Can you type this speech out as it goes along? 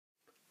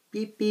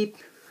Beep beep.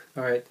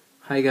 Alright,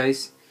 hi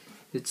guys,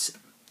 it's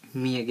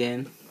me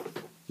again,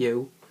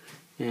 yo,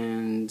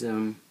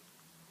 and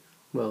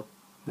well,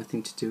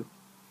 nothing to do.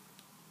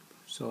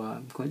 So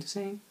I'm going to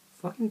sing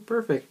Fucking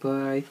Perfect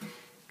by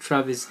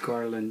Travis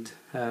Garland,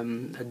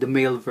 the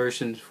male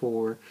version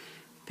for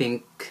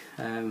Pink,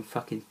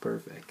 Fucking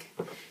Perfect.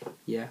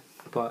 Yeah,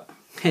 but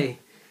hey,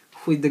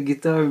 with the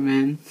guitar,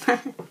 man.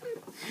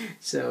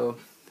 So,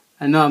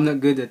 I know I'm not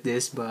good at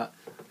this, but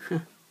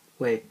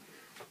wait.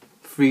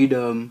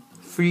 Freedom.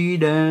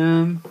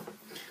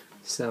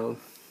 So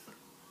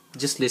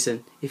just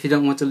listen. If you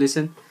don't want to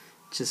listen,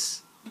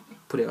 just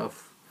put it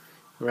off.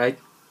 Right?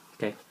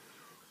 Okay.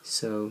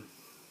 So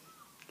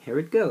here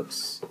it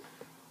goes.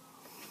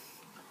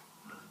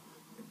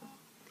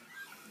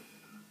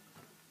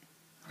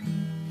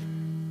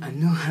 I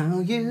know how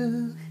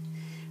you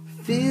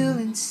feel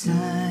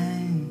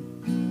inside.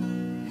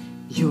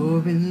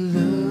 You're in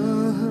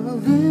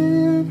love,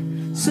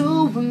 and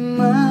so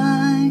am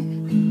I.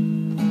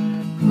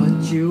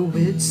 But you're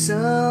with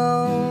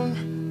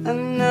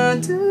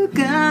another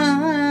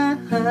guy.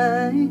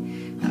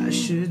 I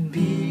should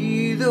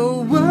be the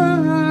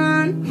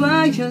one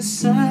by your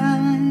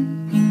side.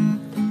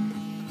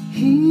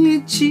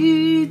 He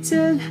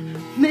cheated,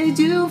 made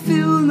you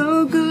feel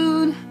no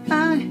good.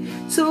 I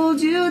told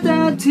you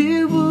that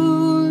he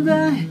would.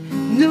 I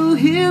knew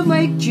he'd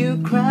make you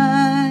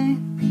cry.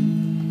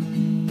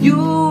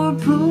 You're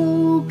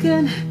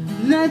broken,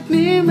 let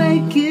me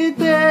make it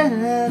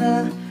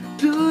better.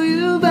 Glue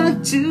you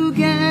back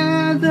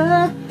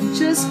together,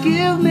 just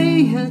give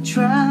me a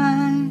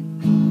try.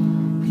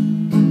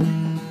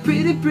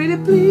 Pretty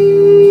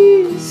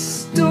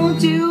please,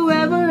 don't you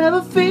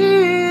ever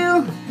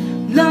feel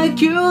like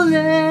you're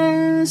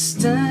less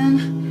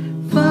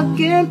than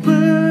fucking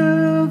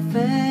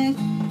perfect.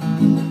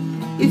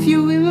 If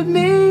you were with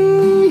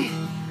me,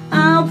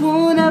 I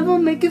won't ever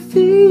make you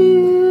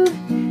feel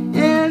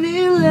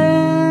any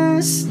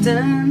less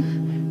than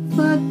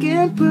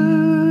fucking perfect.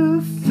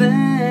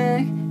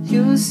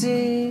 You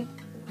see,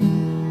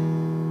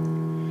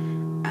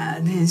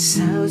 at his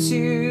house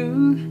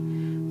you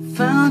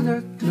found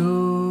her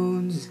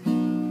clothes,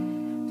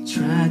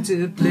 tried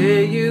to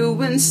play you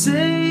and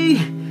say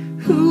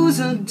who's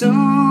a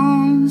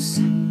dons.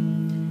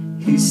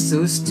 He's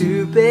so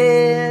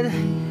stupid,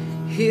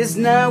 he's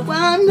now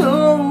I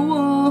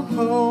know.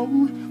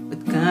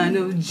 What kind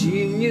of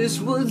genius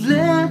would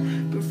let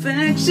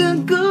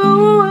perfection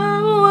go?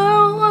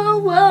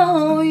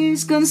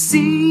 He's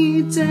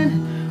conceited,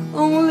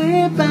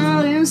 only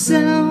about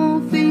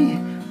himself. He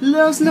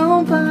loves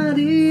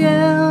nobody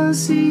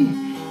else. He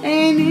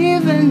ain't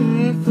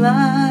even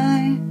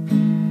fly.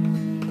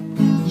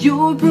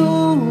 You're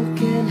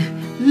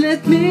broken,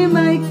 let me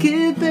make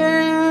it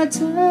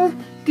better.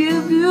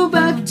 Give you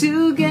back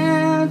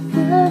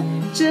together,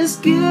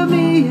 just give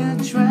me a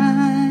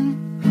try.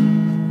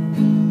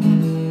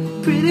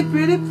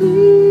 Pretty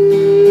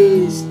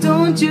please,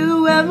 don't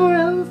you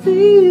ever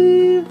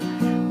feel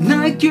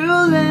like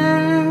you're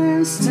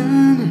less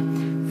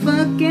than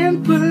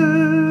fucking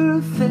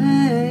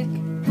perfect.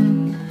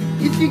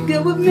 If you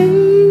go with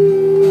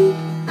me,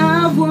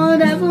 I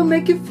won't ever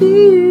make you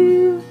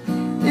feel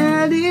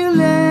any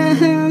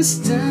less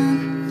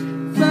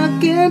than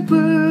fucking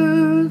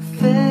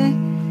perfect.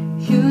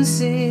 You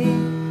see.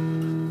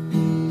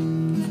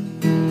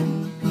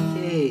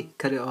 Okay,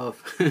 cut it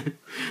off.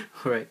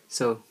 Alright,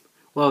 so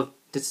well,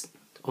 that's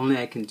only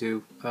I can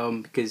do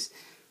because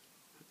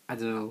I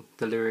don't know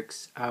the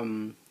lyrics. I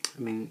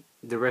mean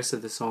the rest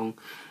of the song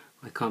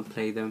I can't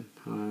play them.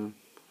 I'm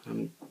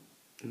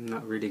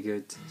not really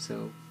good.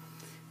 So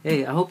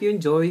hey, I hope you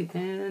enjoy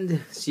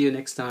and see you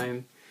next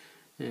time.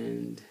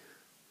 And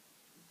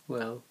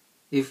well,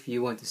 if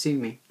you want to see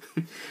me.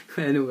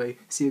 Anyway,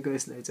 see you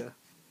guys later.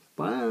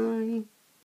 Bye.